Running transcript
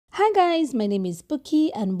Hi guys, my name is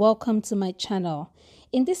Bhooki and welcome to my channel.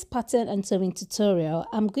 In this pattern and sewing tutorial,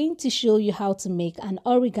 I'm going to show you how to make an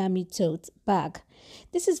origami tote bag.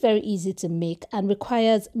 This is very easy to make and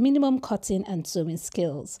requires minimum cutting and sewing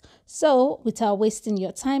skills. So without wasting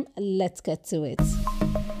your time, let's get to it.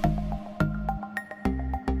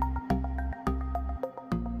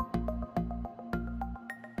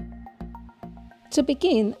 To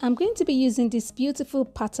begin, I'm going to be using this beautiful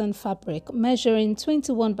pattern fabric measuring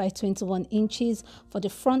 21 by 21 inches for the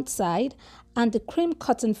front side and the cream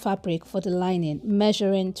cotton fabric for the lining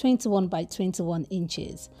measuring 21 by 21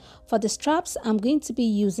 inches. For the straps, I'm going to be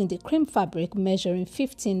using the cream fabric measuring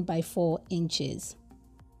 15 by 4 inches.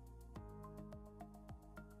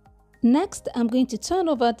 Next, I'm going to turn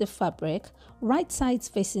over the fabric, right sides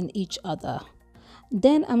facing each other.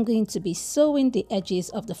 Then I'm going to be sewing the edges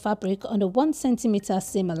of the fabric on the 1 centimeter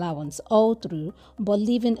seam allowance all through, but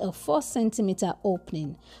leaving a 4 centimeter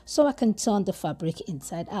opening so I can turn the fabric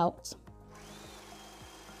inside out.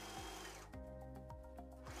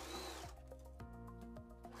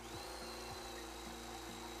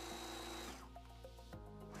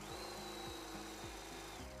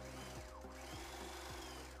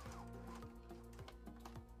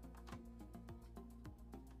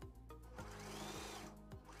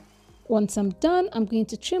 Once I'm done, I'm going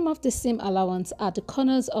to trim off the seam allowance at the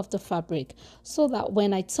corners of the fabric so that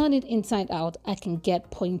when I turn it inside out, I can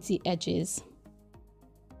get pointy edges.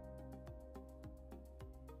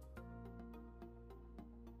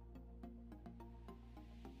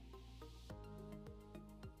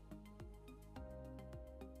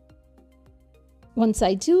 Once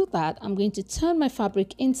I do that, I'm going to turn my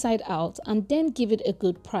fabric inside out and then give it a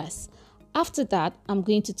good press. After that, I'm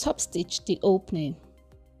going to top stitch the opening.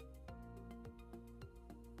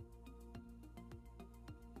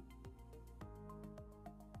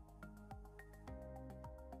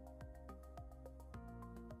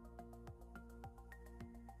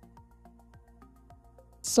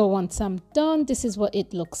 So once I'm done, this is what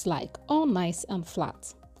it looks like, all nice and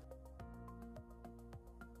flat.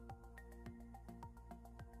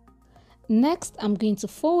 Next, I'm going to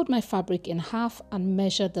fold my fabric in half and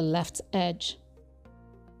measure the left edge.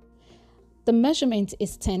 The measurement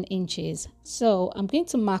is 10 inches, so I'm going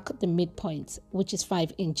to mark the midpoint, which is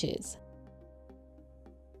 5 inches.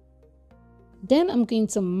 Then I'm going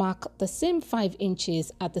to mark the same 5 inches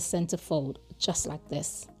at the center fold, just like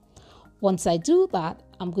this. Once I do that,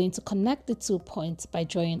 I'm going to connect the 2 points by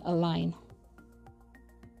drawing a line.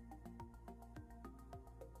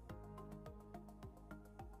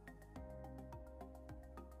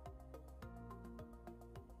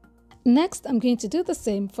 Next, I'm going to do the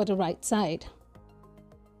same for the right side.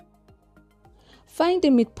 Find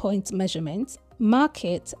the midpoint measurement, mark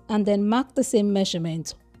it, and then mark the same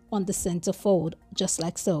measurement on the center fold, just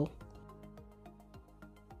like so.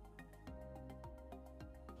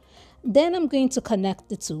 Then I'm going to connect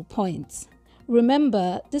the 2 points.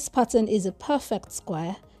 Remember, this pattern is a perfect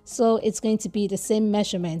square, so it's going to be the same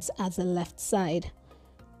measurements as the left side.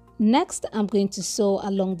 Next, I'm going to sew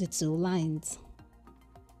along the 2 lines.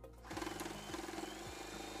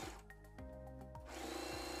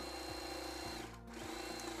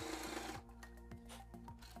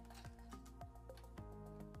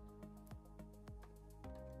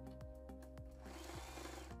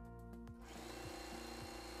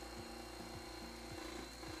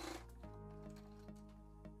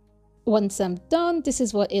 Once I'm done, this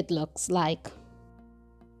is what it looks like.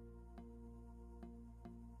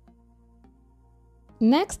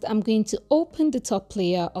 Next, I'm going to open the top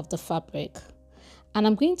layer of the fabric and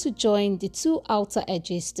I'm going to join the 2 outer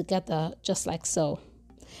edges together just like so,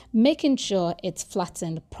 making sure it's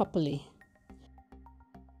flattened properly.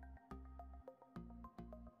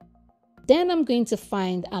 Then I'm going to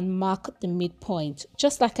find and mark the midpoint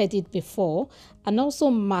just like I did before and also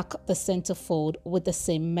mark the center fold with the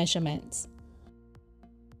same measurements.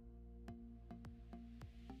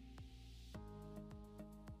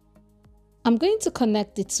 I'm going to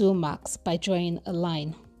connect the 2 marks by drawing a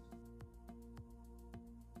line.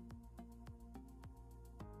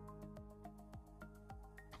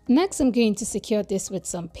 Next, I'm going to secure this with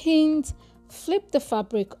some pins, flip the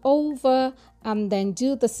fabric over, and then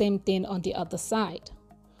do the same thing on the other side.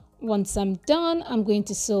 Once I'm done, I'm going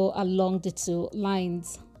to sew along the 2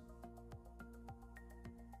 lines.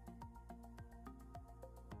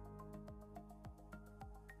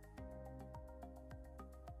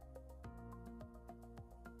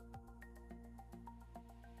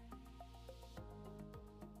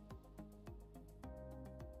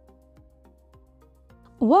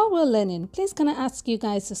 While we're learning, please can I ask you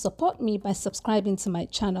guys to support me by subscribing to my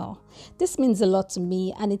channel. This means a lot to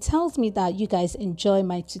me and it tells me that you guys enjoy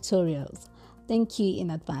my tutorials. Thank you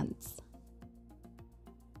in advance.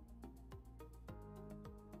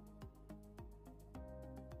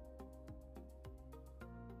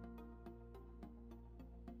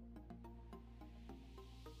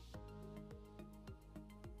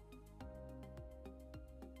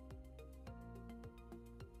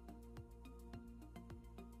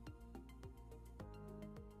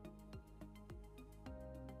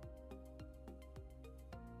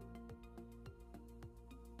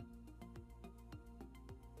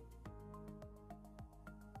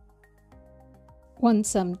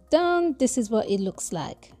 Once I'm done, this is what it looks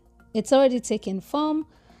like. It's already taken form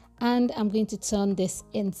and I'm going to turn this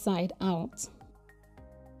inside out.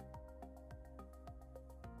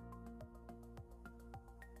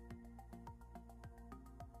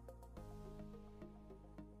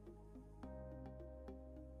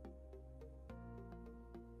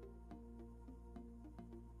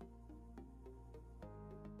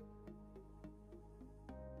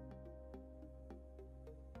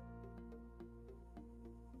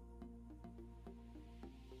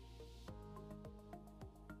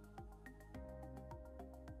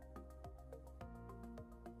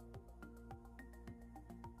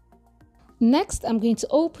 Next, I'm going to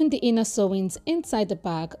open the inner sewings inside the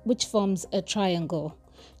bag, which forms a triangle,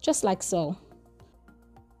 just like so.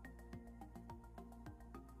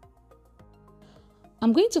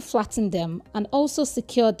 I'm going to flatten them and also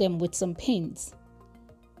secure them with some pins,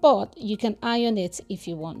 but you can iron it if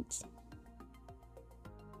you want.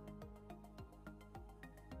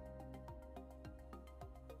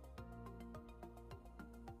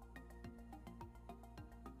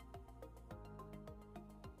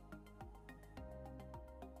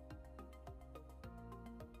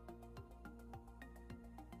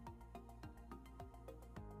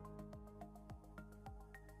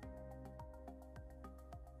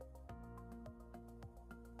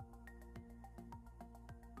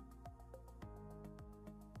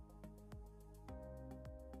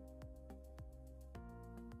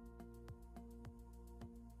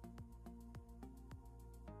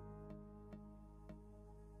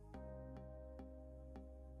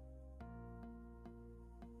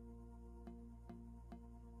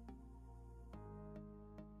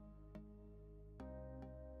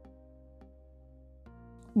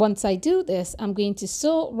 Once I do this, I'm going to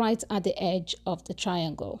sew right at the edge of the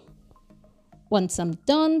triangle. Once I'm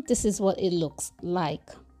done, this is what it looks like.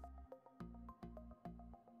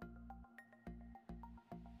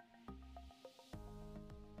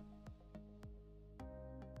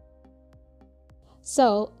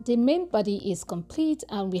 So the main body is complete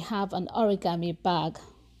and we have an origami bag.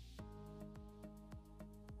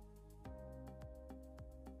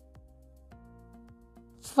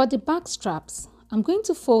 For the back straps, I'm going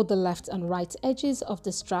to fold the left and right edges of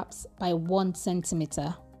the straps by 1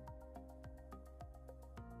 centimeter.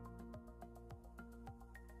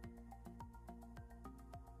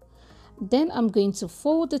 Then I'm going to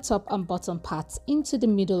fold the top and bottom parts into the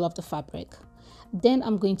middle of the fabric. Then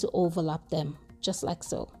I'm going to overlap them, just like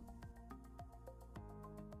so.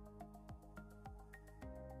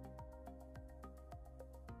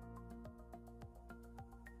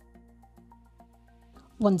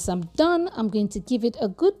 Once I'm done, I'm going to give it a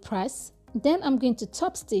good press. Then I'm going to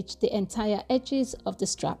top stitch the entire edges of the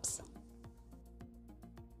straps.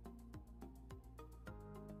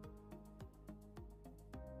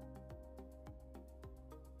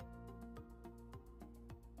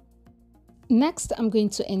 Next, I'm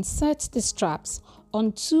going to insert the straps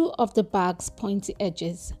on 2 of the bag's pointy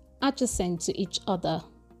edges, adjacent to each other.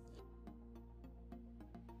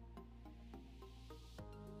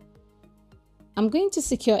 I'm going to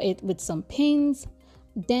secure it with some pins,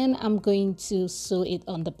 then I'm going to sew it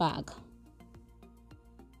on the bag.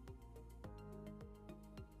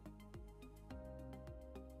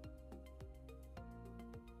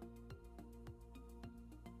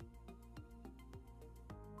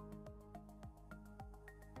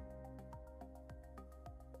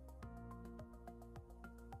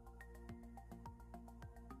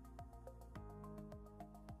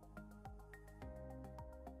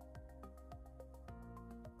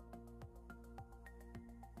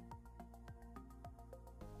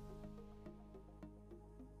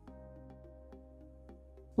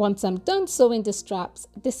 Once I'm done sewing the straps,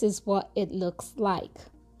 this is what it looks like.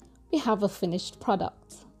 We have a finished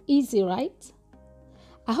product. Easy, right?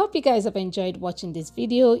 I hope you guys have enjoyed watching this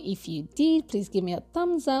video. If you did, please give me a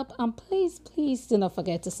thumbs up and please do not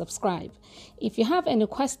forget to subscribe. If you have any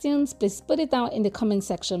questions, please put it down in the comment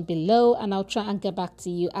section below and I'll try and get back to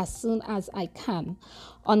you as soon as I can.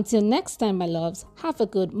 Until next time, my loves, have a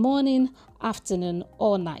good morning, afternoon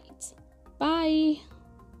or night. Bye.